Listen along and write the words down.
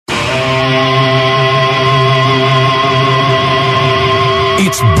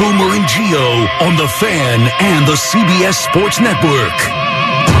It's Boomer and Gio on The Fan and the CBS Sports Network.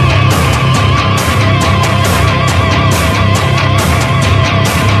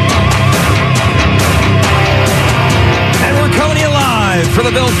 And we're coming to you live for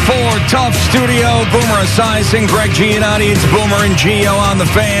the Built Ford Tough Studio. Boomer Esiason, Greg Giannotti. It's Boomer and Gio on The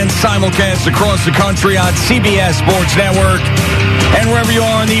Fan, simulcast across the country on CBS Sports Network. And wherever you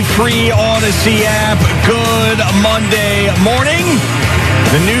are in the free Odyssey app, good Monday morning.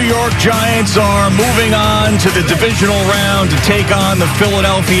 The New York Giants are moving on to the divisional round to take on the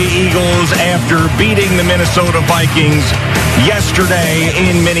Philadelphia Eagles after beating the Minnesota Vikings yesterday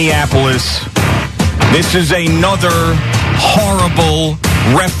in Minneapolis. This is another horrible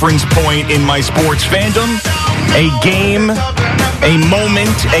reference point in my sports fandom. A game, a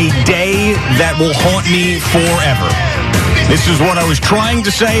moment, a day that will haunt me forever. This is what I was trying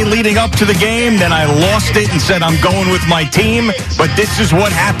to say leading up to the game. Then I lost it and said I'm going with my team. But this is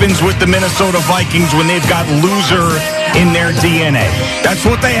what happens with the Minnesota Vikings when they've got loser in their DNA. That's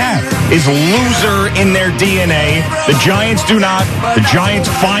what they have, is loser in their DNA. The Giants do not. The Giants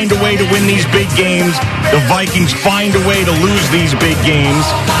find a way to win these big games. The Vikings find a way to lose these big games.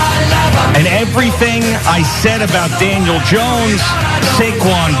 And everything I said about Daniel Jones,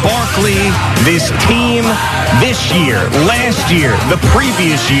 Saquon Barkley, this team, this year, last year, the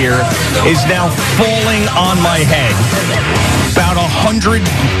previous year, is now falling on my head. About 100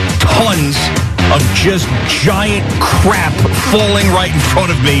 tons of just giant crap falling right in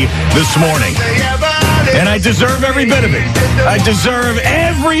front of me this morning. And I deserve every bit of it. I deserve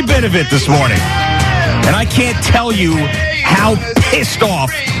every bit of it this morning. And I can't tell you how pissed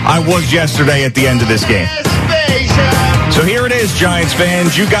off I was yesterday at the end of this game. So here it is, Giants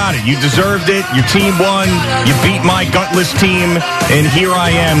fans. You got it. You deserved it. Your team won. You beat my gutless team. And here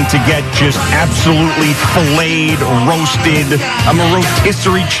I am to get just absolutely filleted, roasted. I'm a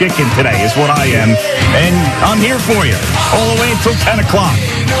rotisserie chicken today is what I am. And I'm here for you all the way until 10 o'clock.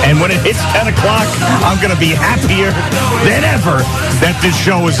 And when it hits 10 o'clock, I'm going to be happier than ever that this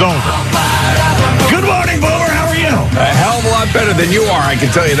show is over. Good morning, Boomer. How are you? A hell of a lot better than you are, I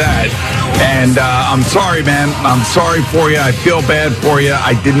can tell you that. And I'm sorry, man. I'm sorry for you. I feel bad for you.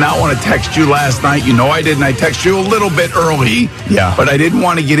 I did not want to text you last night. You know I didn't. I texted you a little bit early. Yeah. But I didn't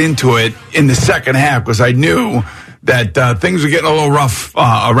want to get into it in the second half because I knew that things were getting a little rough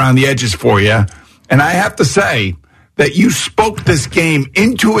around the edges for you. And I have to say that you spoke this game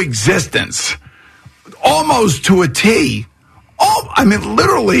into existence almost to a T. I mean,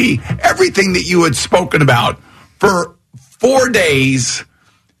 literally everything that you had spoken about for 4 days,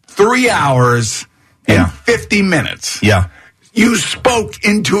 3 hours, and 50 minutes. Yeah. You spoke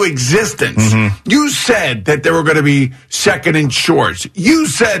into existence. Mm-hmm. You said that there were going to be second and shorts. You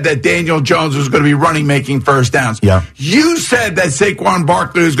said that Daniel Jones was going to be running, making first downs. Yeah. You said that Saquon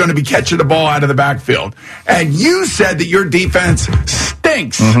Barkley was going to be catching the ball out of the backfield. And you said that your defense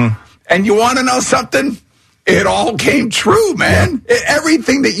stinks. Mm-hmm. And you want to know something? It all came true, man. Yeah.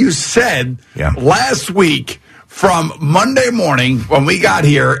 Everything that you said last week from Monday morning when we got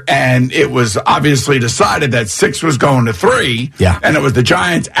here, and it was obviously decided that 6 was going to 3, and it was the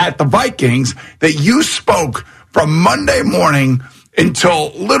Giants at the Vikings, that you spoke from Monday morning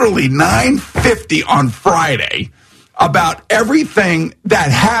until literally 9:50 on Friday about everything that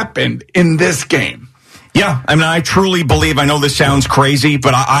happened in this game. Yeah, I mean, I truly believe, I know this sounds crazy,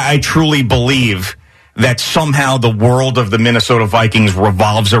 but I truly believe that somehow the world of the Minnesota Vikings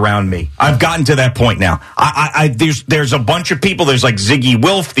revolves around me. I've gotten to that point now. There's a bunch of people. There's like Ziggy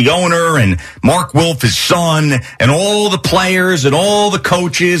Wilf, the owner, and Mark Wilf, his son, and all the players and all the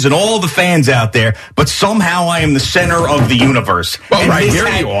coaches and all the fans out there. But somehow I am the center of the universe. Well, right here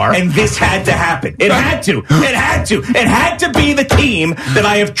you are. And this had to happen. It had to. It had to. It had to be the team that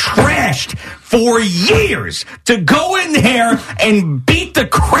I have trashed for years to go in there and beat the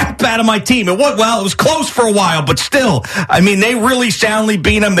crap out of my team. It was close for a while, but still, I mean, they really soundly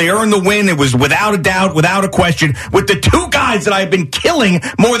beat them. They earned the win. It was without a doubt, without a question, with the two guys that I've been killing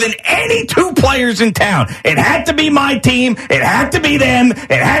more than any two players in town. It had to be my team. It had to be them.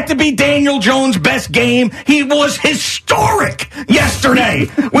 It had to be Daniel Jones' best game. He was historic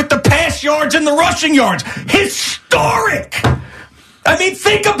yesterday with the pass yards and the rushing yards. Historic. I mean,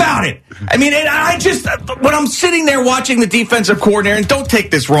 think about it. I mean, and I just, when I'm sitting there watching the defensive coordinator, and don't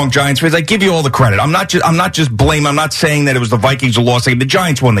take this wrong, Giants fans, I give you all the credit. I'm not just blaming. I'm not saying that it was the Vikings who lost the game. The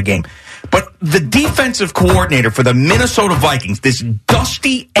Giants won the game. But the defensive coordinator for the Minnesota Vikings, this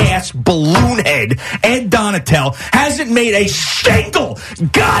dusty-ass balloon head, Ed Donatel, hasn't made a single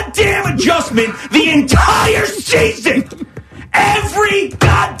goddamn adjustment the entire season. Every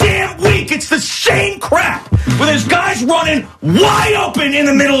goddamn week, it's the same crap. Where there's guys guy's running wide open in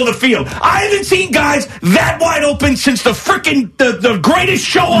the middle of the field. I haven't seen guys that wide open since the freaking the greatest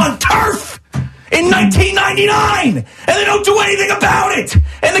show on turf in 1999, and they don't do anything about it.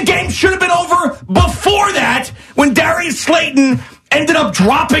 And the game should have been over before that when Darius Slayton ended up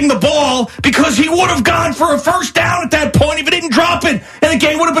dropping the ball because he would have gone for a first down at that point if he didn't drop it, and the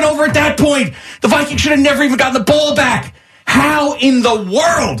game would have been over at that point. The Vikings should have never even gotten the ball back. How in the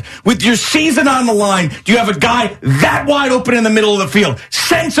world, with your season on the line, do you have a guy that wide open in the middle of the field?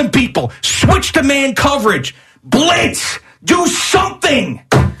 Send some people. Switch to man coverage. Blitz. Do something.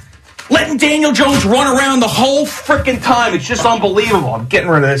 Letting Daniel Jones run around the whole freaking time. It's just unbelievable. I'm getting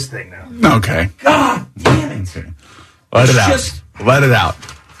rid of this thing now. Okay. God damn it. Let it out. Let it out.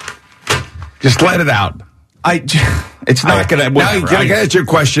 Just let it out. It's not going to... Now, can I ask you a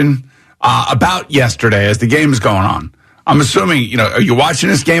question about yesterday as the game is going on? I'm assuming, are you watching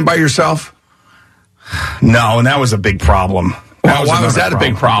this game by yourself? No, and that was a big problem. Why was that a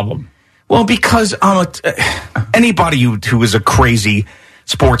big problem? Well, because anybody who is a crazy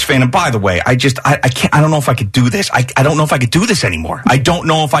sports fan, and by the way, I can't. I don't know if I could do this. I don't know if I could do this anymore. I don't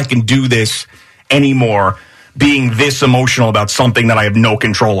know if I can do this anymore, being this emotional about something that I have no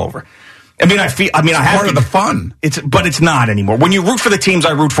control over. I mean, I have part of the fun. But it's not anymore. When you root for the teams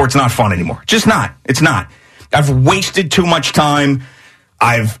I root for, it's not fun anymore. Just not. It's not. I've wasted too much time.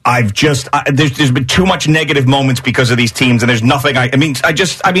 There's been too much negative moments because of these teams, and there's nothing. I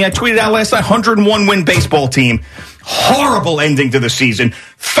tweeted out last night, 101 win baseball team, horrible ending to the season,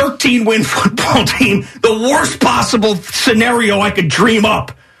 13 win football team, the worst possible scenario I could dream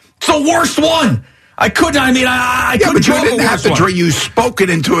up. It's the worst one. I couldn't. I couldn't. But you didn't have to dream. You spoke it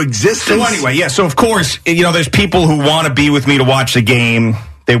into existence. So anyway, yeah. So of course, there's people who want to be with me to watch the game.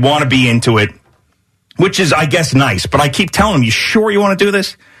 They want to be into it, which is, I guess, nice. But I keep telling them, you sure you want to do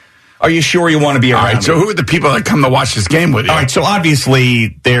this? Are you sure you want to be around? All right, so who are the people that come to watch this game with you? All right, so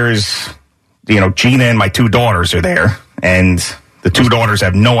obviously there's, Gina and my two daughters are there, and the two daughters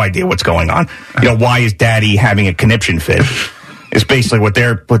have no idea what's going on. Why is Daddy having a conniption fit? Is basically what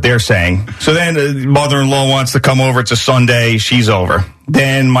they're saying. So then the mother-in-law wants to come over. It's a Sunday. She's over.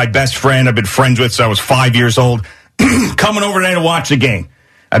 Then my best friend I've been friends with since I was 5 years old, coming over today to watch the game.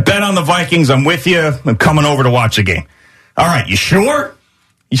 I bet on the Vikings. I'm with you. I'm coming over to watch the game. All right, you sure?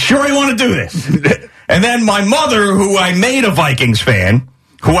 You sure you want to do this? And then my mother, who I made a Vikings fan,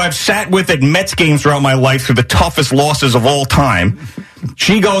 who I've sat with at Mets games throughout my life through the toughest losses of all time,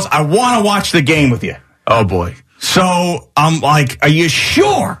 she goes, I want to watch the game with you. Oh, boy. So I'm like, are you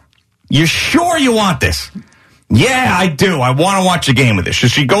sure? You sure you want this? Yeah, I do. I want to watch a game with this. So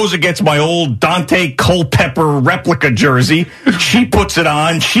she goes and gets my old Dante Culpepper replica jersey. She puts it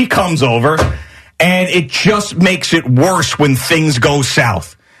on. She comes over. And it just makes it worse when things go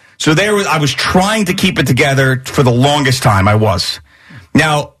south. So I was trying to keep it together for the longest time. I was.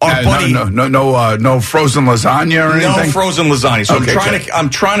 Now, our buddy... No frozen lasagna or anything? No frozen lasagna. So okay, I'm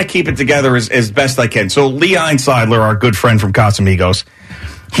trying to keep it together as best I can. So Lee Einseidler, our good friend from Casamigos,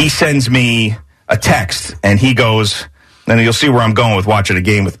 he sends me a text, and he goes, and you'll see where I'm going with watching a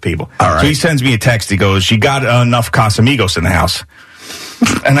game with people. All right. So he sends me a text. He goes, you got enough Casamigos in the house?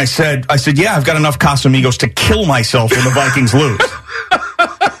 And I said, yeah, I've got enough Casamigos to kill myself when the Vikings lose.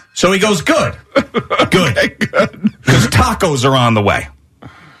 So he goes, good. Okay, good. Because tacos are on the way.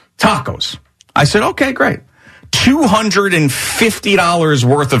 Tacos. I said, okay, great. $250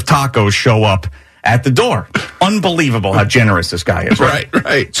 worth of tacos show up at the door. Unbelievable how generous this guy is.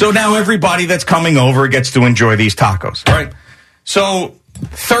 Right. So now everybody that's coming over gets to enjoy these tacos. Right. So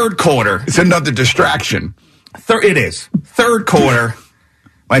third quarter. It's another distraction. It is. Third quarter.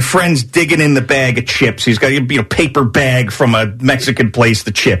 My friend's digging in the bag of chips. He's got a paper bag from a Mexican place,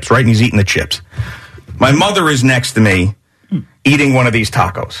 the chips, right? And he's eating the chips. My mother is next to me eating one of these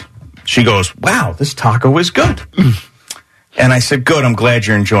tacos. She goes, wow, this taco is good. And I said, good, I'm glad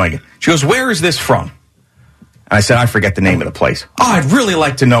you're enjoying it. She goes, where is this from? And I said, I forget the name of the place. Oh, I'd really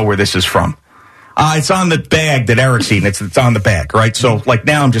like to know where this is from. It's on the bag that Eric's eating. It's on the bag, right? So,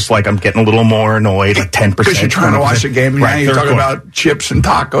 now I'm just I'm getting a little more annoyed, 10%. Because you're trying to watch a game, and right, you're talking about chips and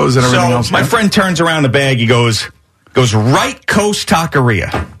tacos and everything else. So my friend turns around the bag. He goes, Right Coast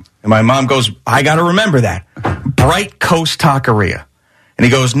Taqueria. And my mom goes, I got to remember that. Bright Coast Taqueria. And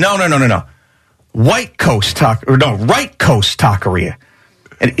he goes, no. Right Coast Taqueria.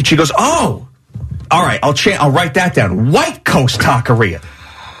 And she goes, oh, all right, I'll write that down. White Coast Taqueria.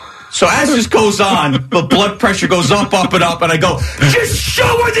 So as this goes on, the blood pressure goes up, and up, and I go, just show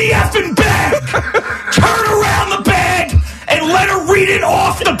her the effing bag! Turn around the bag, and let her read it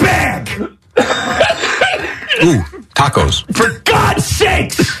off the bag! Ooh, tacos. For God's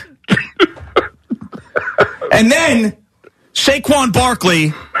sakes! And then Saquon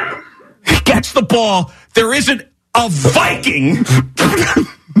Barkley gets the ball. There isn't a Viking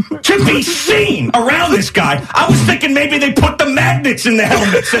to be seen around this guy. I was thinking maybe they put the magnets in the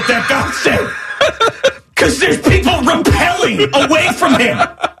helmets that guy said. Because there's people repelling away from him.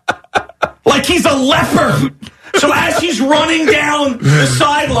 Like he's a leper. So as he's running down the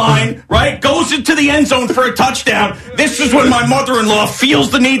sideline, right, goes into the end zone for a touchdown, this is when my mother-in-law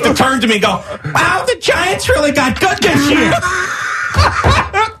feels the need to turn to me and go, wow, the Giants really got good this year.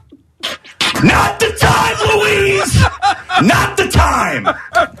 Not the time, Louise! Not the time!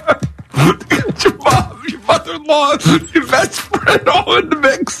 Your mom, your mother-in-law, your best friend all in the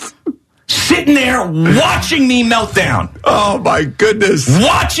mix. Sitting there watching me melt down. Oh, my goodness.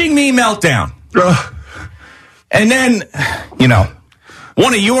 Watching me melt down. And then,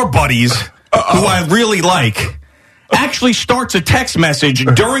 one of your buddies, who I really like, actually starts a text message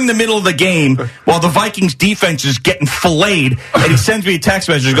during the middle of the game while the Vikings defense is getting filleted, and he sends me a text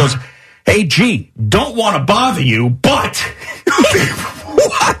message and goes, hey, G, don't want to bother you, but...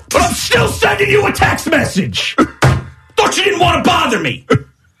 What? But I'm still sending you a text message. Thought you didn't want to bother me.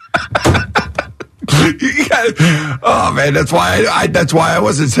 Oh, man, that's why I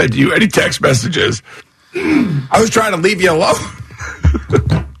wasn't sending you any text messages. I was trying to leave you alone.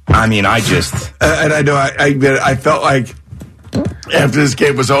 I mean, I just... and I know I felt like after this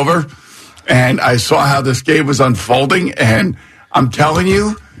game was over and I saw how this game was unfolding, and I'm telling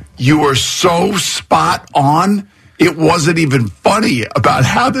you, you were so spot on. It wasn't even funny about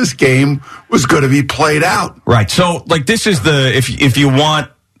how this game was going to be played out. Right. So, this is the... If you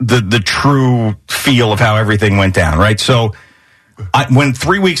want the true feel of how everything went down, right? So... when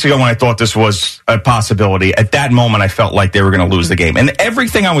 3 weeks ago when I thought this was a possibility, at that moment I felt like they were going to lose the game. And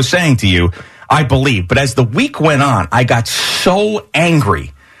everything I was saying to you, I believed. But as the week went on, I got so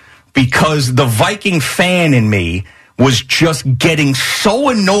angry because the Viking fan in me was just getting so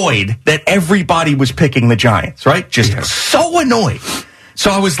annoyed that everybody was picking the Giants, right? Just so annoyed.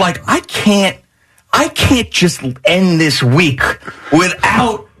 So I was like, I can't just end this week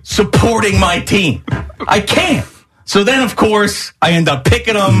without supporting my team. I can't. So then, of course, I end up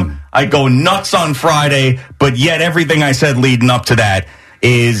picking them. I go nuts on Friday, but yet everything I said leading up to that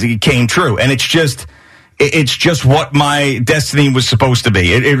it came true. And it's just what my destiny was supposed to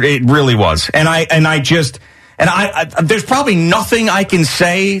be. It really was. And there's probably nothing I can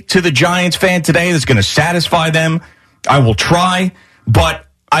say to the Giants fan today that's going to satisfy them. I will try, but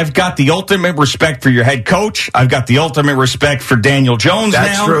I've got the ultimate respect for your head coach. I've got the ultimate respect for Daniel Jones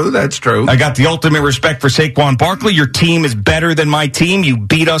now. That's true. I got the ultimate respect for Saquon Barkley. Your team is better than my team. You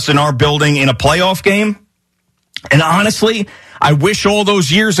beat us in our building in a playoff game. And honestly, I wish all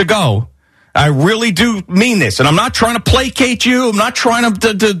those years ago, I really do mean this. And I'm not trying to placate you. I'm not trying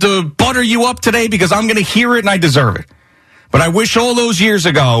to butter you up today because I'm going to hear it and I deserve it. But I wish all those years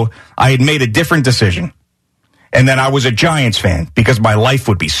ago I had made a different decision. And then I was a Giants fan because my life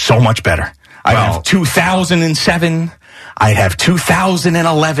would be so much better. I'd have 2007. I'd have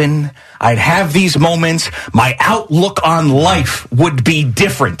 2011. I'd have these moments. My outlook on life would be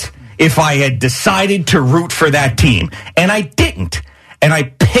different if I had decided to root for that team. And I didn't. And I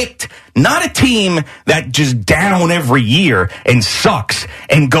picked not a team that just down every year and sucks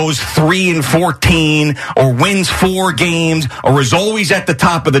and goes 3-14 or wins 4 games or is always at the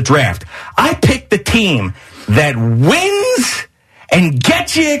top of the draft. I picked the team that wins and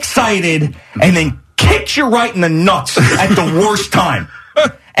gets you excited and then kicks you right in the nuts at the worst time.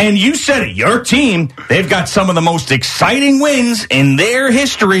 And you said it, your team, they've got some of the most exciting wins in their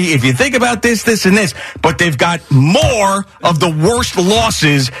history. If you think about this, and this, but they've got more of the worst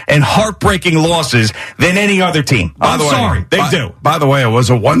losses and heartbreaking losses than any other team. I'm sorry, they do. By the way, it was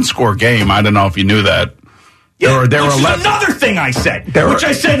a 1-score game. I don't know if you knew that. Yeah, which is another thing I said.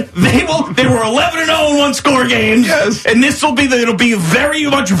 I said they were 11-0 in 1-score games. Yes. And it'll be very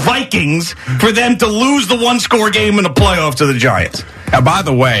much Vikings for them to lose the 1-score game in the playoff to the Giants. Now, by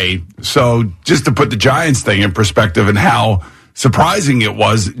the way, so just to put the Giants thing in perspective and how surprising it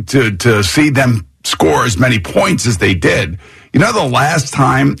was to see them score as many points as they did. The last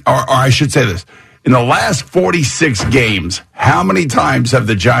time, or I should say this, in the last 46 games, how many times have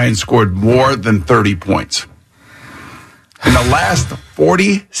the Giants scored more than 30 points? In the last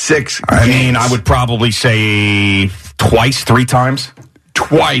 46 games. mean, I would probably say twice, 3 times.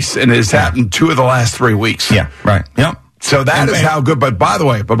 Twice, and it's happened 2 of the last 3 weeks. Yeah, right. Yep. So that is how good. But by the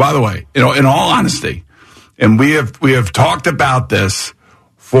way, in all honesty, and we have talked about this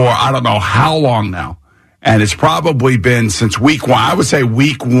for I don't know how long now, and it's probably been since week 1. I would say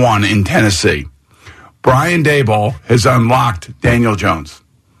week 1 in Tennessee. Brian Daboll has unlocked Daniel Jones.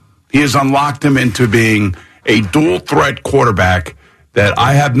 He has unlocked him into being a dual threat quarterback that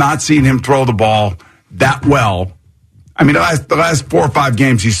I have not seen him throw the ball that well. I mean, the last 4 or 5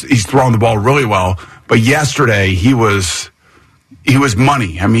 games, he's thrown the ball really well. But yesterday, he was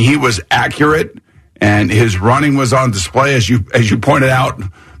money. I mean, he was accurate, and his running was on display, as you pointed out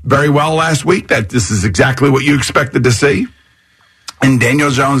very well last week, that this is exactly what you expected to see. And Daniel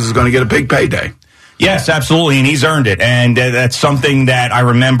Jones is going to get a big payday. Yes, absolutely, and he's earned it. And that's something that I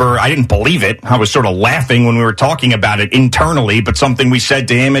remember. I didn't believe it. I was sort of laughing when we were talking about it internally, but something we said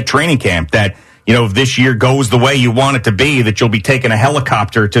to him at training camp that, you know, if this year goes the way you want it to be, that you'll be taking a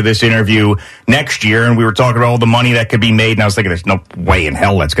helicopter to this interview next year. And we were talking about all the money that could be made, and I was thinking, there's no way in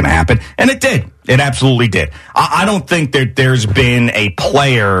hell that's going to happen. And it did. It absolutely did. I don't think that there's been a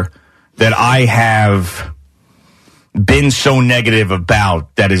player that I have been so negative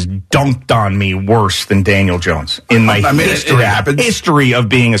about that has dunked on me worse than Daniel Jones in my history of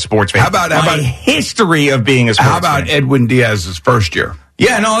being a sports fan. How about history of being a sports fan? How about Edwin Diaz's first year?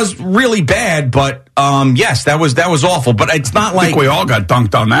 Yeah, no, it was really bad, but yes, that was awful. But it's not like I think we all got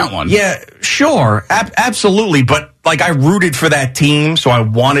dunked on that one. Yeah, sure, absolutely. But like, I rooted for that team, so I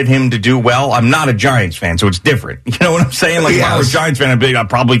wanted him to do well. I'm not a Giants fan, so it's different. You know what I'm saying? Like, if I were a Giants fan, I'm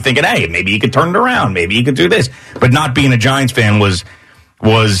probably thinking, hey, maybe he could turn it around, maybe he could do this. But not being a Giants fan was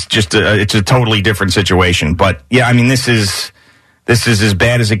just it's a totally different situation. But yeah, I mean, this is as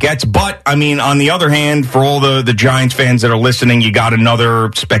bad as it gets. But, I mean, on the other hand, for all the Giants fans that are listening, you got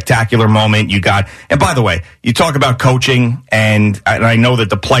another spectacular moment. And by the way, you talk about coaching, and I know that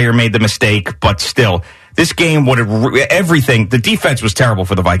the player made the mistake, but still, this game, everything, the defense was terrible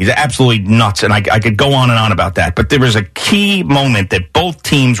for the Vikings. Absolutely nuts, and I could go on and on about that. But there was a key moment that both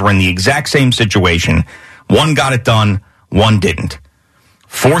teams were in the exact same situation. One got it done, one didn't.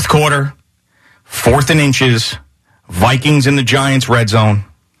 Fourth quarter, 4th and inches, Vikings in the Giants' red zone,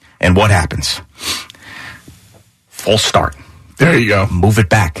 and what happens? Full start. There you go. Move it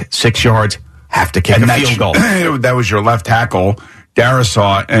back 6 yards, have to kick a field goal. That was your left tackle,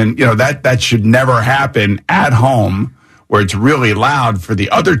 Darisaw, and you know that should never happen at home, where it's really loud for the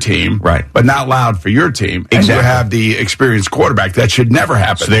other team, right, but not loud for your team. Exactly. And you have the experienced quarterback. That should never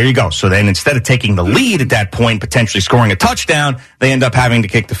happen. So there you go. So then instead of taking the lead at that point, potentially scoring a touchdown, they end up having to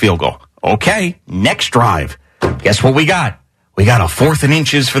kick the field goal. Okay, next drive. Guess what we got? We got a 4th and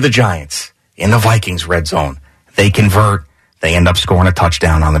inches for the Giants in the Vikings red zone. They convert. They end up scoring a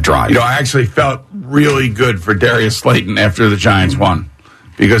touchdown on the drive. You know, I actually felt really good for Darius Slayton after the Giants won,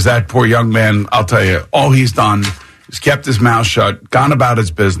 because that poor young man, I'll tell you, all he's done is kept his mouth shut, gone about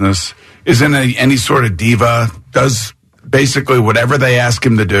his business, isn't any sort of diva, does basically whatever they ask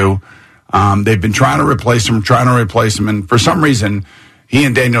him to do. They've been trying to replace him, and for some reason, he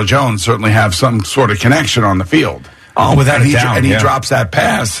and Daniel Jones certainly have some sort of connection on the field. Oh, without a doubt. And he drops that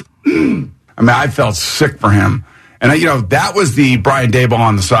pass. I mean, I felt sick for him. And, you know, that was the Brian Daboll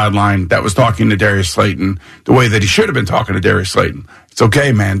on the sideline that was talking to Darius Slayton the way that he should have been talking to Darius Slayton. It's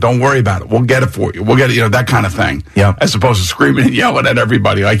okay, man. Don't worry about it. We'll get it for you. We'll get it, you know, that kind of thing. Yeah. As opposed to screaming and yelling at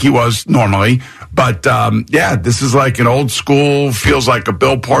everybody like he was normally. But, yeah, this is like an old school, feels like a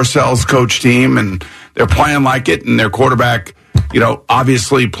Bill Parcells coach team, and they're playing like it, and their quarterback, you know,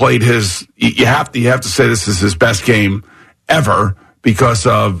 obviously played you have to say this is his best game ever, because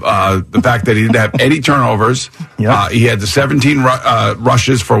of the fact that he didn't have any turnovers. Yep. He had the 17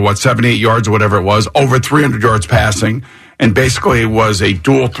 rushes for 78 yards or whatever it was, over 300 yards passing, and basically was a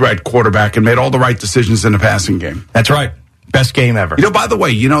dual threat quarterback and made all the right decisions in the passing game. That's right. Best game ever. You know, by the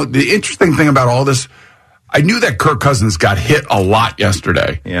way, you know, the interesting thing about all this, I knew that Kirk Cousins got hit a lot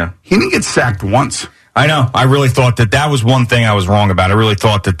yesterday. Yeah. He didn't get sacked once. I know. I really thought that was one thing I was wrong about. I really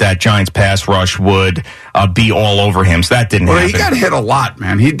thought that Giants pass rush would be all over him. So that didn't happen. He got hit a lot,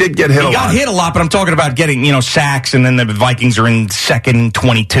 man. He did get hit a lot. He got hit a lot, but I'm talking about getting, you know, sacks, and then the Vikings are in 2nd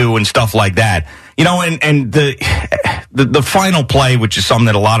 22 and stuff like that. You know, and the final play, which is something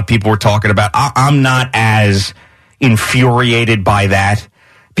that a lot of people were talking about, I'm not as infuriated by that,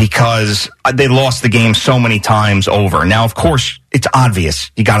 because they lost the game so many times over. Now, of course, it's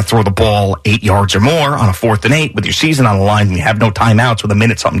obvious. You got to throw the ball 8 yards or more on a 4th and 8 with your season on the line, and you have no timeouts with a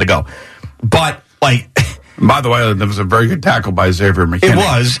minute something to go. But, like... By the way, there was a very good tackle by Xavier McKinney. It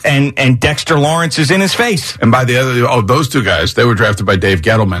was, and Dexter Lawrence is in his face. And by the other, those two guys, they were drafted by Dave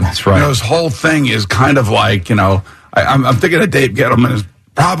Gettleman. That's right. You know, his whole thing is kind of like, you know, I'm thinking that Dave Gettleman is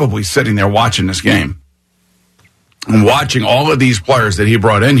probably sitting there watching this game and watching all of these players that he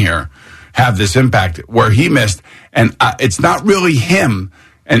brought in here have this impact where he missed. And it's not really him.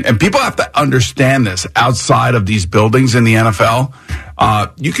 And people have to understand this outside of these buildings in the NFL.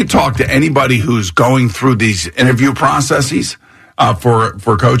 You can talk to anybody who's going through these interview processes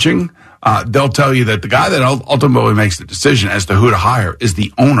for coaching. they'll tell you that the guy that ultimately makes the decision as to who to hire is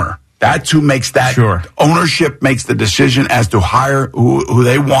the owner. That's who makes that. Sure. Ownership makes the decision as to hire who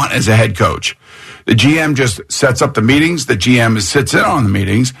they want as a head coach. The GM just sets up the meetings. The GM sits in on the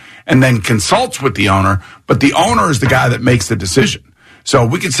meetings and then consults with the owner. But the owner is the guy that makes the decision. So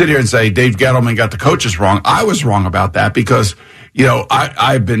we can sit here and say Dave Gettleman got the coaches wrong. I was wrong about that because,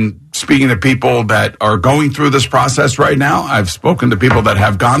 I've been speaking to people that are going through this process right now. I've spoken to people that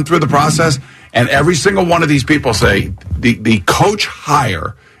have gone through the process. And every single one of these people say the coach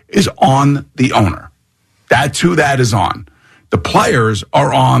hire is on the owner. That's who that is on. The players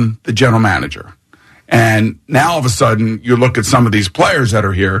are on the general manager. And now all of a sudden, you look at some of these players that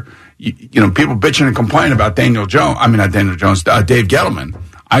are here, people bitching and complaining about Dave Gettleman.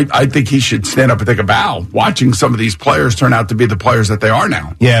 I think he should stand up and take a bow watching some of these players turn out to be the players that they are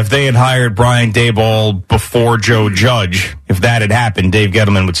now. Yeah, if they had hired Brian Daboll before Joe Judge, if that had happened, Dave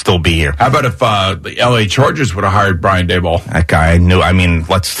Gettleman would still be here. How about if the L.A. Chargers would have hired Brian Daboll? That guy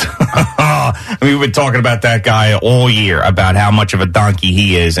we've been talking about that guy all year, about how much of a donkey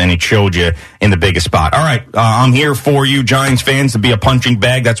he is, and it showed you in the biggest spot. All right, I'm here for you, Giants fans, to be a punching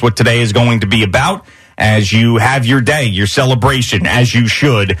bag. That's what today is going to be about. As you have your day, your celebration, as you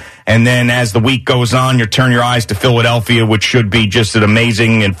should. And then as the week goes on, you turn your eyes to Philadelphia, which should be just an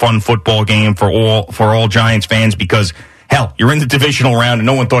amazing and fun football game for all Giants fans, because, hell, you're in the divisional round and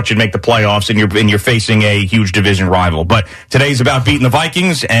no one thought you'd make the playoffs, and you're facing a huge division rival. But today's about beating the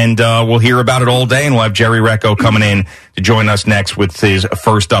Vikings, and we'll hear about it all day, and we'll have Jerry Recco coming in to join us next with his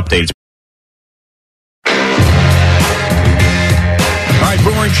first updates.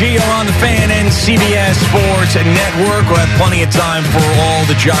 Boomer and Gio on the Fan and CBS Sports Network. We'll have plenty of time for all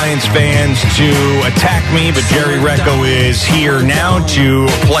the Giants fans to attack me, but Jerry Recco is here now to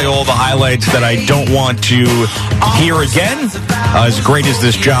play all the highlights that I don't want to hear again. As great as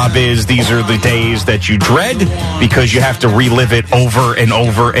this job is, these are the days that you dread because you have to relive it over and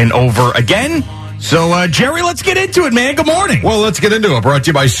over and over again. So, Jerry, let's get into it, man. Good morning. Well, let's get into it. Brought to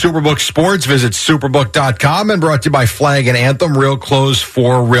you by Superbook Sports. Visit superbook.com, and brought to you by Flag and Anthem, real clothes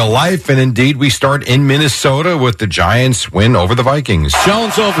for real life. And indeed, we start in Minnesota with the Giants win over the Vikings.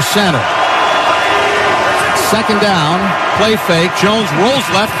 Jones over center. Second down, play fake. Jones rolls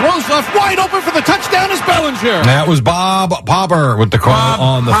left, throws left, wide open for the touchdown is Bellinger. That was Bob Popper with the call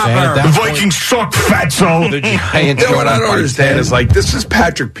on the Fan. The Vikings suck, fatso. The Giants. What I don't understand is, this is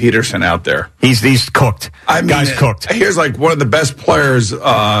Patrick Peterson out there. He's cooked. Guy's cooked. Here's one of the best players,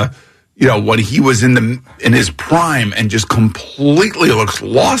 when he was in his prime, and just completely looks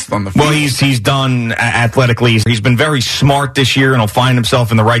lost on the field. Well, he's done athletically. He's been very smart this year, and he'll find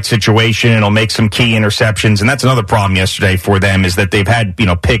himself in the right situation, and he'll make some key interceptions. And that's another problem yesterday for them, is that they've had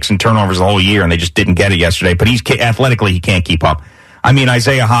picks and turnovers the whole year, and they just didn't get it yesterday. But athletically, he can't keep up. I mean,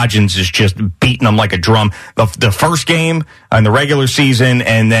 Isaiah Hodgins is just beating them like a drum. The first game in the regular season,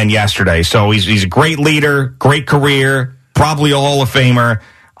 and then yesterday. So he's a great leader, great career, probably a Hall of Famer.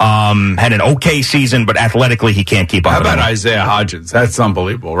 Had an okay season, but athletically he can't keep up. How about Isaiah Hodgins? That's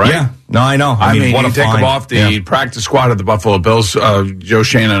unbelievable, right? Yeah. No, I know. I mean what you take him off the practice squad of the Buffalo Bills. Joe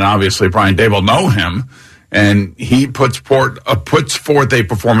Shane and obviously Brian Daboll know him, and he puts forth a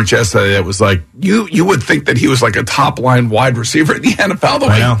performance yesterday that was like you would think that he was like a top line wide receiver in the NFL the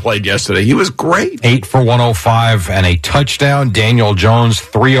way he played yesterday. He was great. 8 for 105 and a touchdown. Daniel Jones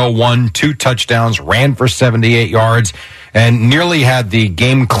 301, 2 touchdowns, ran for 78 yards. And nearly had the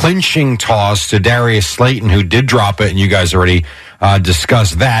game-clinching toss to Darius Slayton, who did drop it, and you guys already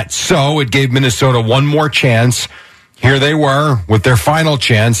discussed that. So it gave Minnesota one more chance. Here they were with their final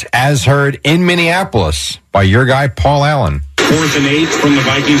chance, as heard in Minneapolis by your guy, Paul Allen. 4th and 8 from the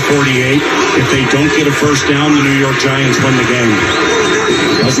Vikings 48. If they don't get a first down, the New York Giants win the game.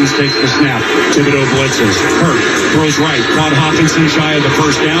 Cousins takes the snap. Thibodeau blitzes. Hurt. Throws right. Claude Hopkinson shy of the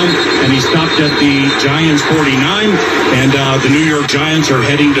first down, and he stopped at the Giants 49. And the New York Giants are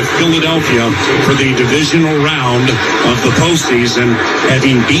heading to Philadelphia for the divisional round of the postseason,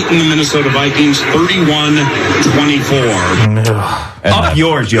 having beaten the Minnesota Vikings 31-24. Up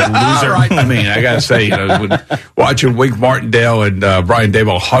yours, you loser. Right. I mean, I got to say, watching Wink Martindale and Brian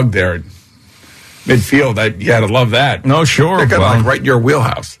Daboll hug there in midfield, you had to love that. No, sure. They're kind of right in your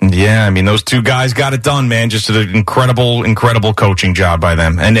wheelhouse. Yeah, I mean, those two guys got it done, man. Just an incredible coaching job by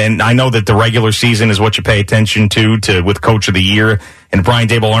them. And I know that the regular season is what you pay attention to with Coach of the Year, and Brian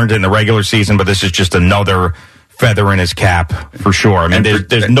Daboll earned it in the regular season, but this is just another feather in his cap for sure. I mean,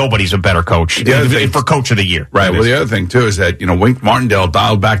 there's nobody's a better coach for Coach of the Year. Right. Well, the other thing too is that Wink Martindale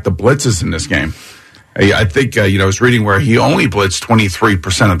dialed back the blitzes in this game. I think I was reading where he only blitzed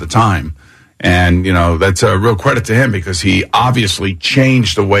 23% of the time, And, that's a real credit to him because he obviously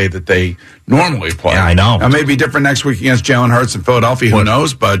changed the way that they normally play. Yeah, I know. Now, maybe different next week against Jalen Hurts in Philadelphia. Who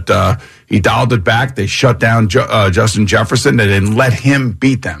knows? But he dialed it back. They shut down Justin Jefferson. They didn't let him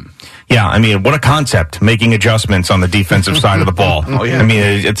beat them. Yeah, I mean, what a concept, making adjustments on the defensive side of the ball. Oh, yeah. I mean,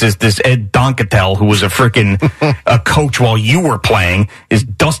 it's this Ed Donketel, who was a freaking coach while you were playing. His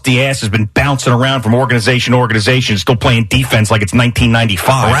dusty ass has been bouncing around from organization to organization, still playing defense like it's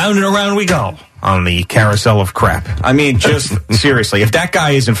 1995. Around and around we go on the carousel of crap. I mean, just seriously, if that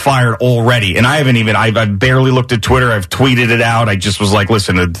guy isn't fired already, and I've barely looked at Twitter, I've tweeted it out, I just was like,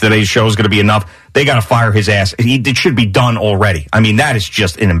 listen, today's show is going to be enough. They got to fire his ass. It should be done already. I mean, that is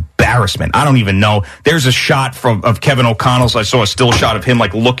just an embarrassment. I don't even know. There's a shot of Kevin O'Connell. So I saw a still shot of him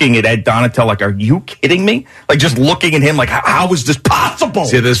like looking at Ed Donatel like, are you kidding me? Like just looking at him like, how is this possible?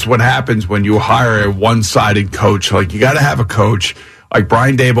 See, this is what happens when you hire a one-sided coach. Like, you got to have a coach like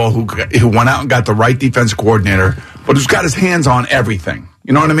Brian Daboll who went out and got the right defense coordinator, but who's got his hands on everything.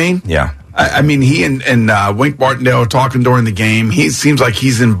 You know what I mean? Yeah. I mean, he and Wink Martindale talking during the game. He seems like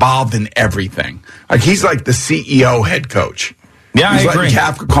he's involved in everything. Like, he's like the CEO head coach. Yeah, he's I agree. letting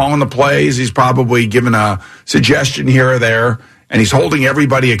Kafka calling the plays. He's probably giving a suggestion here or there, and he's holding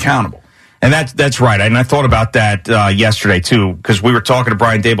everybody accountable. And that's right. And I thought about that yesterday, too, because we were talking to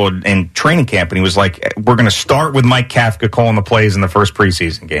Brian Daboll in training camp, and he was like, we're going to start with Mike Kafka calling the plays in the first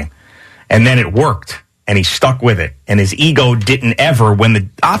preseason game. And then it worked, and he stuck with it. And his ego didn't ever, when the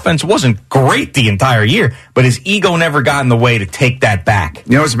offense wasn't great the entire year, but his ego never got in the way to take that back.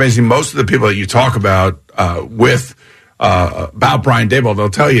 You know, it's amazing. Most of the people that you talk about about Brian Daboll,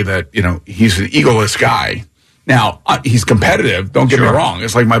 they'll tell you that, he's an egoless guy. Now, he's competitive. Don't get me wrong.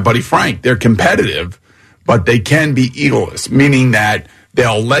 It's like my buddy Frank. They're competitive, but they can be egoless, meaning that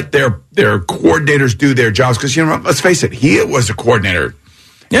they'll let their coordinators do their jobs. Because, let's face it, he was a coordinator.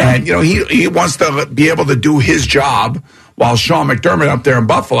 Yeah. And, he wants to be able to do his job while Sean McDermott up there in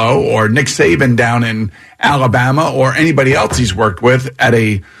Buffalo or Nick Saban down in Alabama or anybody else he's worked with at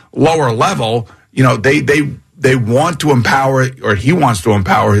a lower level, they want to empower, or he wants to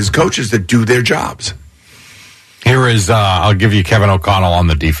empower his coaches to do their jobs. Here is, I'll give you Kevin O'Connell on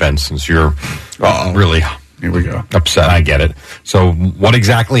the defense since you're really Here we go. upset. I get it. So what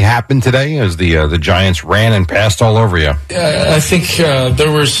exactly happened today as the Giants ran and passed all over you? I think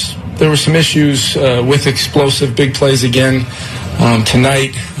there were some issues with explosive big plays again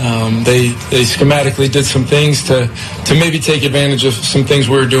tonight. They schematically did some things to maybe take advantage of some things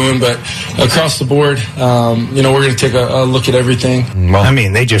we were doing, but across the board, we're going to take a look at everything. Well, I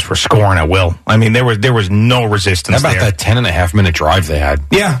mean, they just were scoring at will. I mean, there was no resistance. How about that 10.5-minute drive they had?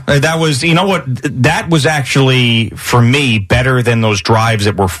 Yeah, that was, that was actually, for me, better than those drives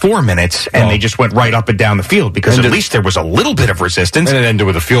that were 4 minutes, and they just went right up and down the field, because at least there was a little bit of resistance. And it ended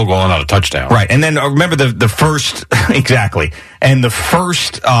with a field goal and not a touchdown. Right, and then remember the first, exactly, and the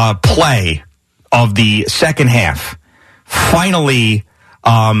first play of the second half, finally,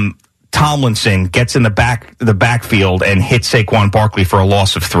 Tomlinson gets in the backfield and hits Saquon Barkley for a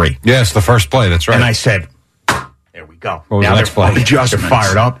loss of 3. Yes, the first play, that's right. And I said, there we go. What was now the next play? They're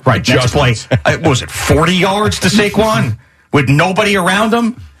fired up. Right, next play. What was it, 40 yards to Saquon with nobody around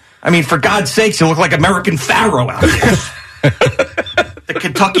him? I mean, for God's sakes, he looked like American Pharaoh out there. The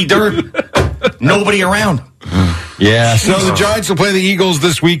Kentucky Dirt. Nobody around. Yeah, so the Giants will play the Eagles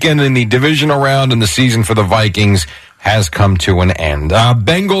this weekend in the divisional round, and the season for the Vikings has come to an end.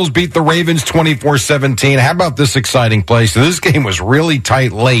 Bengals beat the Ravens 24-17. How about this exciting play? So this game was really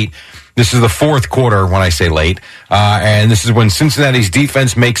tight late. This is the fourth quarter when I say late. And this is when Cincinnati's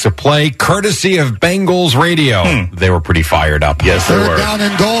defense makes a play, courtesy of Bengals radio. They were pretty fired up. Yes, they were. Third down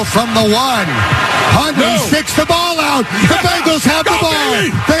and goal from the 1. Huntley sticks the ball out. The Bengals have the ball.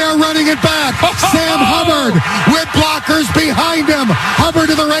 They are running it back. Sam Hubbard with blockers behind him.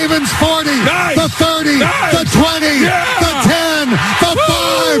 Hubbard to the Ravens 40, the 30, the 20, the 10, the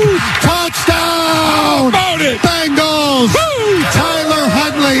 5. Touchdown! Bengals! Tyler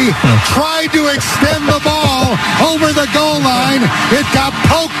Huntley tried to extend the ball over the goal line. It got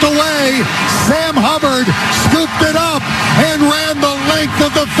poked away. Sam Hubbard scooped it up and ran the length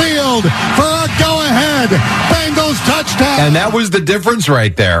of the field for a go-ahead Bengals touchdown. And that was the difference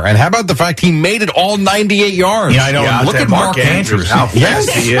right there. And how about the fact he made it all 98 yards? Yeah, I know. Yeah, Look at Mark Andrews. How fast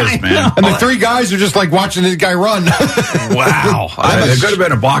he is, man. And the 3 guys are just like watching this guy run. Wow. There could have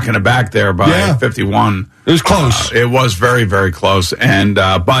been a block in the back there by 51. It was close. It was very, very close. And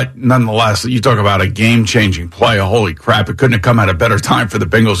but nonetheless, you talk about a game-changing play. Holy crap. It couldn't have come at a better time for the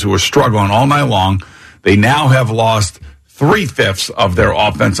Bengals, who were struggling all night long. They now have lost 3/5 of their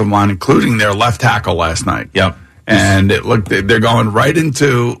offensive line, including their left tackle last night. Yep. And they're going right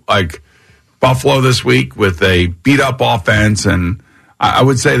into, like, Buffalo this week with a beat-up offense, and I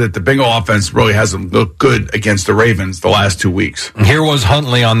would say that the Bengal offense really hasn't looked good against the Ravens the last 2 weeks. Here was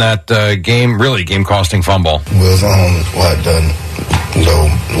Huntley on that game-costing fumble. We was on, -1.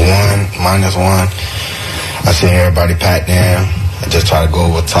 I seen everybody packed in. I just tried to go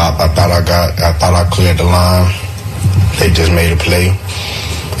over top. I thought I cleared the line. They just made a play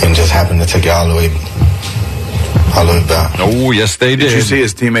and just happened to take it all the way back. Oh, yes, they did. Did you see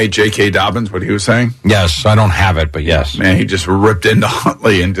his teammate J.K. Dobbins, what he was saying? Yes, I don't have it, but yes. Man, he just ripped into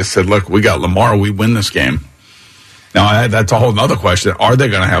Huntley and just said, look, we got Lamar, we win this game. Now, that's a whole other question. Are they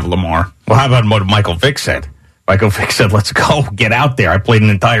going to have Lamar? Well, how about what Michael Vick said? Michael Vick said, let's go, get out there. I played an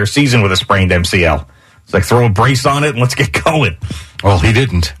entire season with a sprained MCL. It's like, throw a brace on it and let's get going. Well, he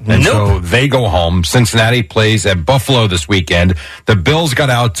didn't. And so they go home. Cincinnati plays at Buffalo this weekend. The Bills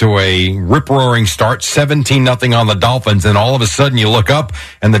got out to a rip-roaring start, 17-0 on the Dolphins, and all of a sudden you look up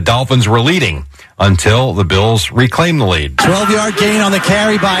and the Dolphins were leading until the Bills reclaimed the lead. 12-yard gain on the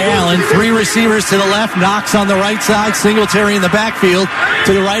carry by Allen. 3 receivers to the left, Knox on the right side, Singletary in the backfield.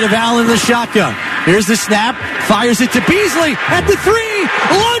 To the right of Allen in the shotgun. Here's the snap, fires it to Beasley at the 3,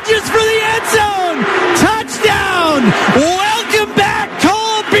 lunges for the end zone. Touchdown! Welcome back,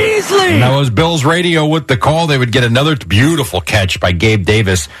 Cole Beasley! And that was Bills radio with the call. They would get another beautiful catch by Gabe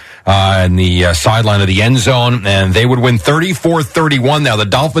Davis in the sideline of the end zone, and they would win 34-31. Now, the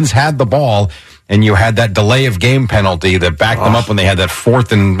Dolphins had the ball, and you had that delay of game penalty that backed them up when they had that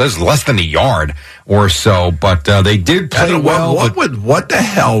fourth and less than a yard or so. But they did play well. What the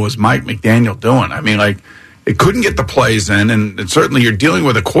hell was Mike McDaniel doing? I mean, it couldn't get the plays in, and certainly you're dealing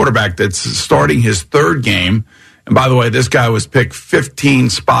with a quarterback that's starting his third game. And by the way, this guy was picked 15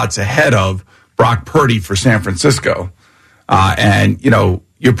 spots ahead of Brock Purdy for San Francisco. And,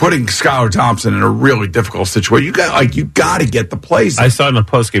 you're putting Skylar Thompson in a really difficult situation. You got to get the plays in. I saw in the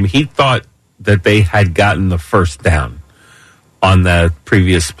postgame, he thought that they had gotten the first down on the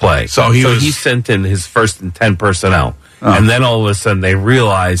previous play. So he sent in his 1st and 10 personnel. And then all of a sudden they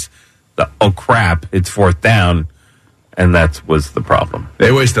realized that, oh crap, it's 4th down, and that was the problem.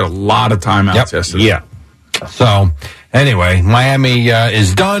 They wasted a lot of timeouts yesterday. Yeah. So, anyway, Miami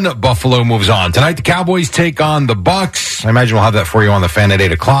is done. Buffalo moves on. Tonight, the Cowboys take on the Bucks. I imagine we'll have that for you on the Fan at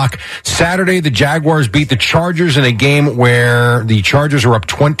 8 o'clock. Saturday, the Jaguars beat the Chargers in a game where the Chargers are up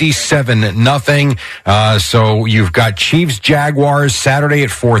 27-0. So you've got Chiefs-Jaguars Saturday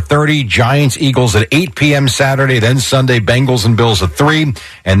at 4:30, Giants-Eagles at 8 p.m. Saturday, then Sunday, Bengals and Bills at 3,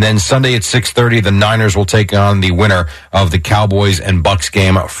 and then Sunday at 6:30, the Niners will take on the winner of the Cowboys and Bucks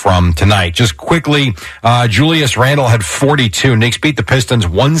game from tonight. Just quickly, Julius Randle had 42. Knicks beat the Pistons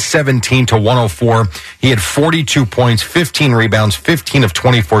 117-104. He had 42 points, 15 rebounds, 15 of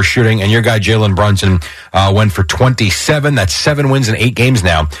 24 shooting, and your guy Jalen Brunson went for 27. That's 7 wins in 8 games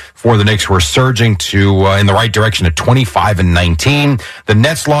now for the Knicks, who are surging to in the right direction at 25-19. The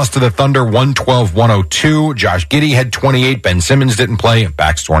Nets lost to the Thunder 112-102. Josh Giddey had 28. Ben Simmons didn't play,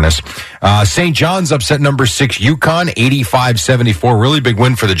 back soreness. St. John's upset number 6 UConn 85-74. Really big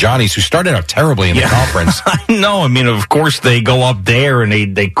win for the Johnnies, who started out terribly in the conference. I know. I mean, of course, they go up there and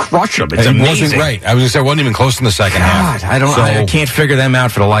they crush them. It's amazing. Wasn't right. I was going to say, it wasn't even close in the second half. I can't figure them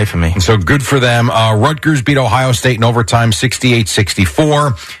out for the life of me. So good for them. Rutgers beat Ohio State in overtime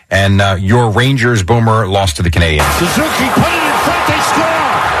 68-64. And your Rangers, Boomer, lost to the Canadiens. Suzuki put it in front. They score.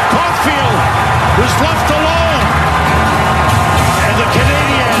 Caulfield was left alone. And the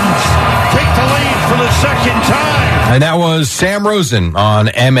Canadiens take the lead for the second time. And that was Sam Rosen on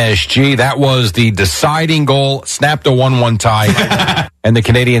MSG. That was the deciding goal. Snapped a 1-1 tie. And the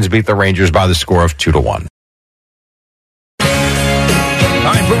Canadiens beat the Rangers by the score of 2-1. All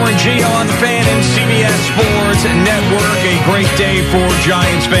right, Boomer and Gio on the Fan and CBS Sports Network. A great day for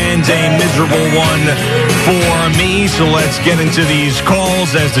Giants fans, a miserable one for me. So let's get into these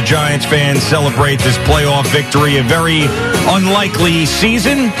calls as the Giants fans celebrate this playoff victory. A very unlikely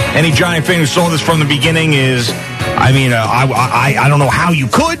season. Any Giant fan who saw this from the beginning is... I don't know how you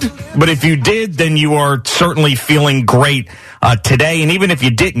could, but if you did, then you are certainly feeling great today. And even if you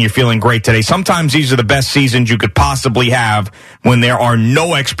didn't, you're feeling great today. Sometimes these are the best seasons you could possibly have when there are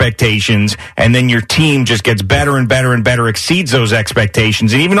no expectations, and then your team just gets better and better and better, exceeds those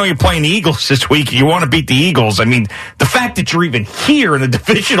expectations. And even though you're playing the Eagles this week, you want to beat the Eagles. I mean, the fact that you're even here in the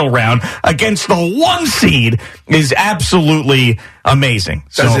divisional round against the 1 seed is absolutely amazing.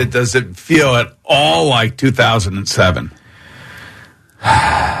 Does it feel at all like 2007?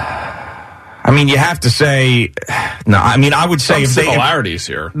 I mean, you have to say, no, I mean, I would say some similarities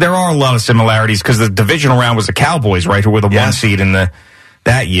here. There are a lot of similarities because the divisional round was the Cowboys, right, who were the 1 seed in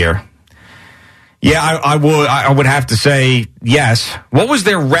that year. Yeah, I would have to say yes. What was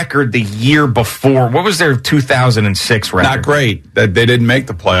their record the year before? What was their 2006 record? Not great. That they didn't make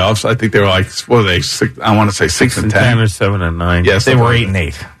the playoffs. I think they were like, what were they? I want to say 6-10 or 7-9. Yes, they were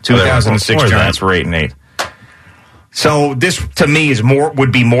 8-8. 2006 Giants were 8-8. So this to me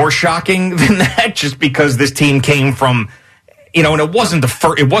would be more shocking than that, just because this team came from. And it wasn't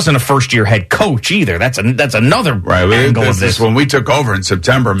a first-year head coach either. That's another angle of this. When we took over in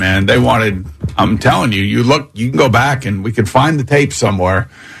September, man, they wanted. I'm telling you, you can go back and we can find the tape somewhere.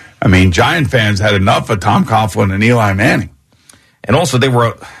 I mean, Giant fans had enough of Tom Coughlin and Eli Manning, and also they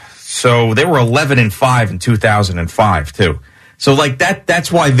were 11-5 in 2005 too. So like that. That's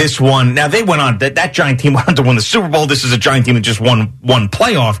why this one. Now they went on that Giant team went on to win the Super Bowl. This is a Giant team that just won one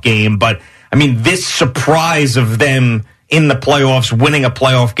playoff game, but I mean, this surprise of them in the playoffs, winning a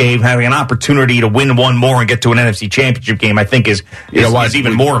playoff game, having an opportunity to win one more and get to an NFC Championship game, I think is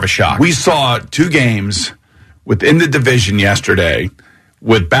even more of a shock. We saw 2 games within the division yesterday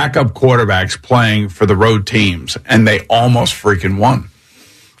with backup quarterbacks playing for the road teams, and they almost freaking won.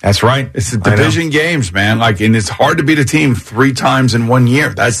 That's right. It's the division games, man. And it's hard to beat a team 3 times in 1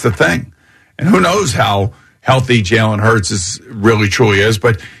 year. That's the thing. And who knows how healthy Jalen Hurts really truly is,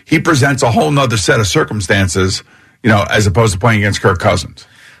 but he presents a whole nother set of circumstances, as opposed to playing against Kirk Cousins.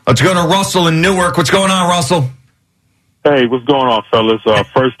 Let's go to Russell in Newark. What's going on, Russell? Hey, what's going on, fellas?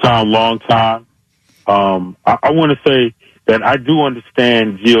 First time, long time. I want to say that I do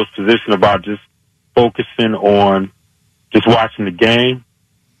understand Gio's position about just focusing on just watching the game.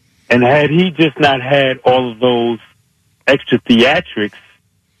 And had he just not had all of those extra theatrics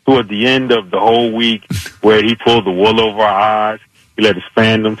toward the end of the whole week where he pulled the wool over our eyes, he let his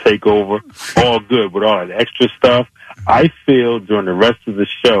fandom take over, all good, but all that extra stuff, I feel during the rest of the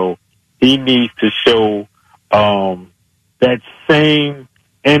show, he needs to show that same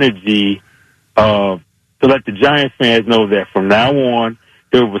energy to let the Giant fans know that from now on,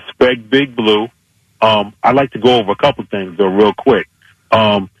 they'll respect Big Blue. I'd like to go over a couple things, though, real quick.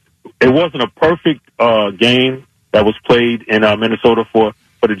 It wasn't a perfect game that was played in Minnesota for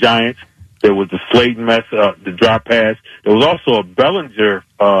the Giants. There was the Slayton mess, the drop pass. There was also a Bellinger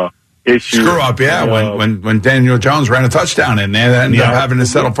issue. Screw up, yeah. When Daniel Jones ran a touchdown in there, they ended up having to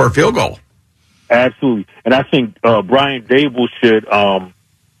settle for a field goal. Absolutely. And I think Brian Dable should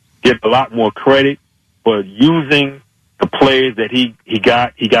get a lot more credit for using the players that he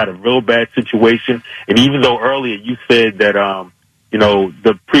got. He got a real bad situation. And even though earlier you said that,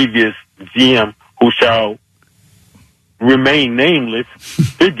 the previous GM, who shall remain nameless,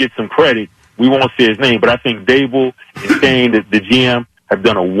 did get some credit. We won't say his name, but I think Dable and Shane, the GM, have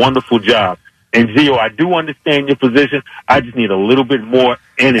done a wonderful job. And Gio, I do understand your position. I just need a little bit more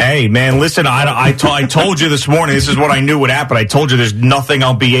in it. Hey, man, listen, I told you this morning, this is what I knew would happen. I told you there's nothing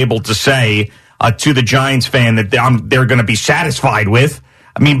I'll be able to say to the Giants fan that they're going to be satisfied with.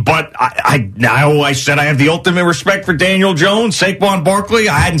 I mean, but I said I have the ultimate respect for Daniel Jones, Saquon Barkley.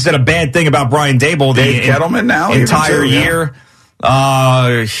 I hadn't said a bad thing about Brian Dable Dave Gettleman now entire year.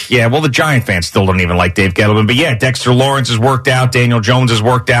 The Giant fans still don't even like Dave Gettleman. But yeah, Dexter Lawrence has worked out. Daniel Jones has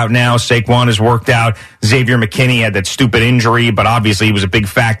worked out now. Saquon has worked out. Xavier McKinney had that stupid injury, but obviously he was a big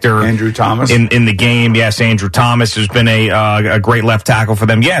factor. Andrew Thomas in the game. Yes, Andrew Thomas has been a great left tackle for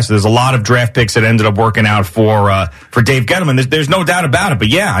them. Yes, there's a lot of draft picks that ended up working out for Dave Gettleman. There's no doubt about it. But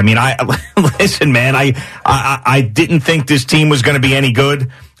yeah, I mean, listen, man, I didn't think this team was going to be any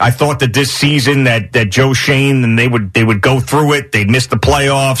good. I thought that this season that Joe Shane and they would go through it. They'd miss the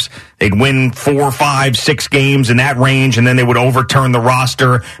playoffs. They'd win 4, 5, 6 games in that range, and then they would overturn the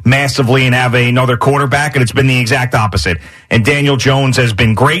roster massively and have another quarterback, and it's been the exact opposite. And Daniel Jones has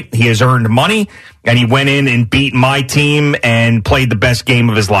been great. He has earned money, and he went in and beat my team and played the best game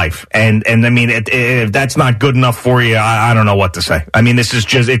of his life. And I mean, if that's not good enough for you, I don't know what to say. I mean, this is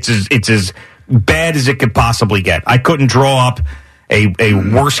just it's as bad as it could possibly get. I couldn't draw up a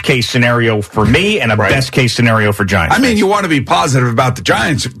worst case scenario for me and a best case scenario for Giants. I mean, you want to be positive about the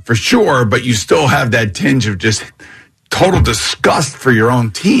Giants for sure, but you still have that tinge of just total disgust for your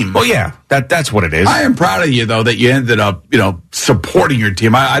own team. Well, yeah, that's what it is. I am proud of you, though, that you ended up, supporting your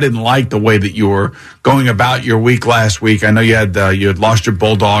team. I didn't like the way that you were going about your week last week. I know you had lost your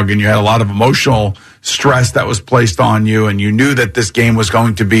bulldog and you had a lot of emotional stress that was placed on you, and you knew that this game was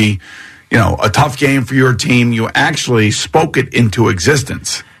going to be a tough game for your team. You actually spoke it into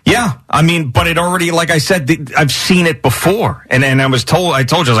existence. Yeah, I mean, but it already, like I said, I've seen it before. And I told you,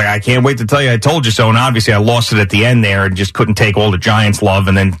 I was like, I can't wait to tell you I told you so. And obviously I lost it at the end there and just couldn't take all the Giants love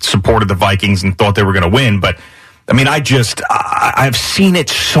and then supported the Vikings and thought they were going to win. But, I mean, I've seen it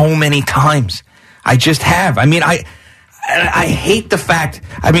so many times. I just have. I mean, I hate the fact.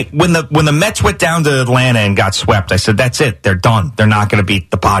 I mean, when the Mets went down to Atlanta and got swept, I said, that's it. They're done. They're not going to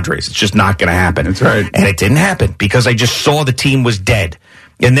beat the Padres. It's just not going to happen. That's right. And it didn't happen because I just saw the team was dead.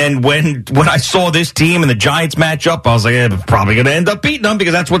 And then when I saw this team and the Giants match up, I was like, they're probably going to end up beating them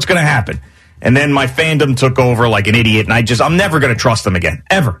because that's what's going to happen. And then my fandom took over like an idiot, and I'm never going to trust them again.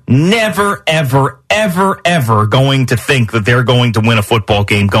 Ever. Never, ever, ever, ever going to think that they're going to win a football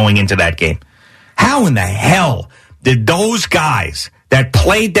game going into that game. How in the hell did those guys that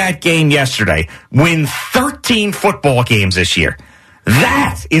played that game yesterday win 13 football games this year?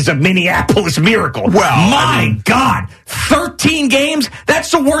 That is a Minneapolis miracle. Well, God, 13 games? That's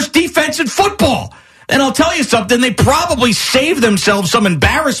the worst defense in football. And I'll tell you something, they probably saved themselves some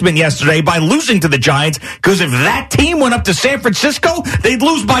embarrassment yesterday by losing to the Giants, because if that team went up to San Francisco, they'd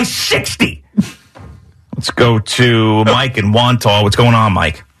lose by 60. Let's go to Mike in Wantagh. What's going on,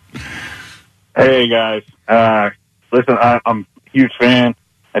 Mike? Hey, guys. Listen, I'm a huge fan.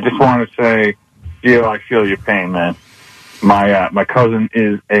 I just want to say, Gio, I feel your pain, man. My cousin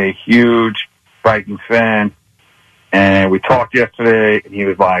is a huge Vikings fan, and we talked yesterday, and he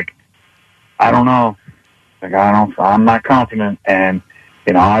was like, I don't know. Like, I'm not confident. And,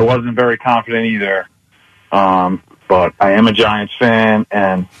 I wasn't very confident either. But I am a Giants fan,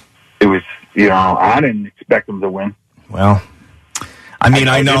 and it was, I didn't expect them to win. Well, I mean,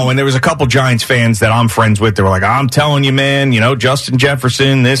 I know, and there was a couple Giants fans that I'm friends with. They were like, I'm telling you, man, Justin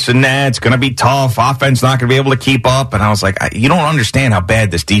Jefferson, this and that, it's going to be tough. Offense not going to be able to keep up. And I was like, you don't understand how bad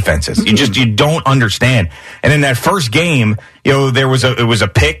this defense is. You don't understand. And in that first game, it was a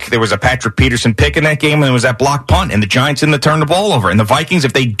pick. There was a Patrick Peterson pick in that game, and there was that block punt, and the Giants didn't turn the ball over. And the Vikings,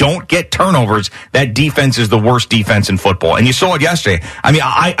 if they don't get turnovers, that defense is the worst defense in football. And you saw it yesterday. I mean,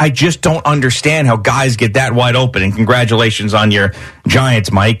 I just don't understand how guys get that wide open. And congratulations on your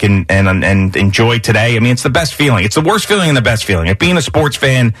Giants, Mike, and enjoy today. I mean, it's the best feeling. It's the worst feeling and the best feeling. Like, being a sports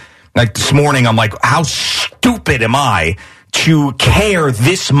fan, like this morning, I'm like, how stupid am I to care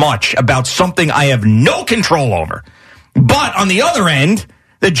this much about something I have no control over? But on the other end,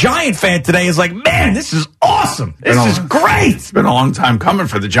 the Giant fan today is like, man, this is awesome. This is great. It's been a long time coming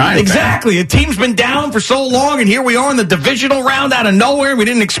for the Giants. Exactly. The team's been down for so long, and here we are in the divisional round out of nowhere. We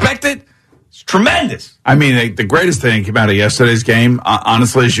didn't expect it. It's tremendous. I mean, the greatest thing came out of yesterday's game,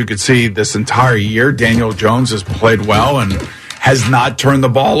 honestly, as you could see this entire year, Daniel Jones has played well and has not turned the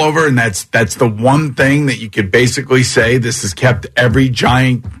ball over, and that's the one thing that you could basically say this has kept every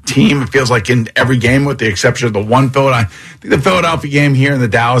Giant team, it feels like, in every game, with the exception of the one Philadelphia. I think the Philadelphia game here and the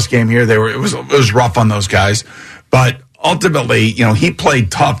Dallas game here, it was rough on those guys. But ultimately, he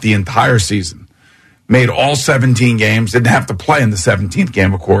played tough the entire season. Made all 17 games, didn't have to play in the 17th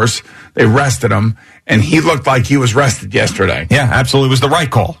game, of course. They rested him, and he looked like he was rested yesterday. Yeah, absolutely. It was the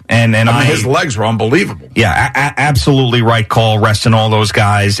right call. And his legs were unbelievable. Yeah, absolutely right call, resting all those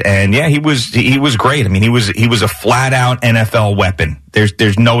guys. And yeah, he was great. I mean, he was a flat out NFL weapon.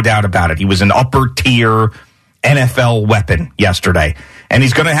 There's no doubt about it. He was an upper tier NFL weapon yesterday. And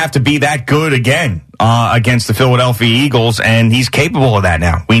he's going to have to be that good again against the Philadelphia Eagles, and he's capable of that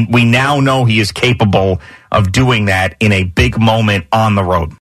now. We now know he is capable of doing that in a big moment on the road.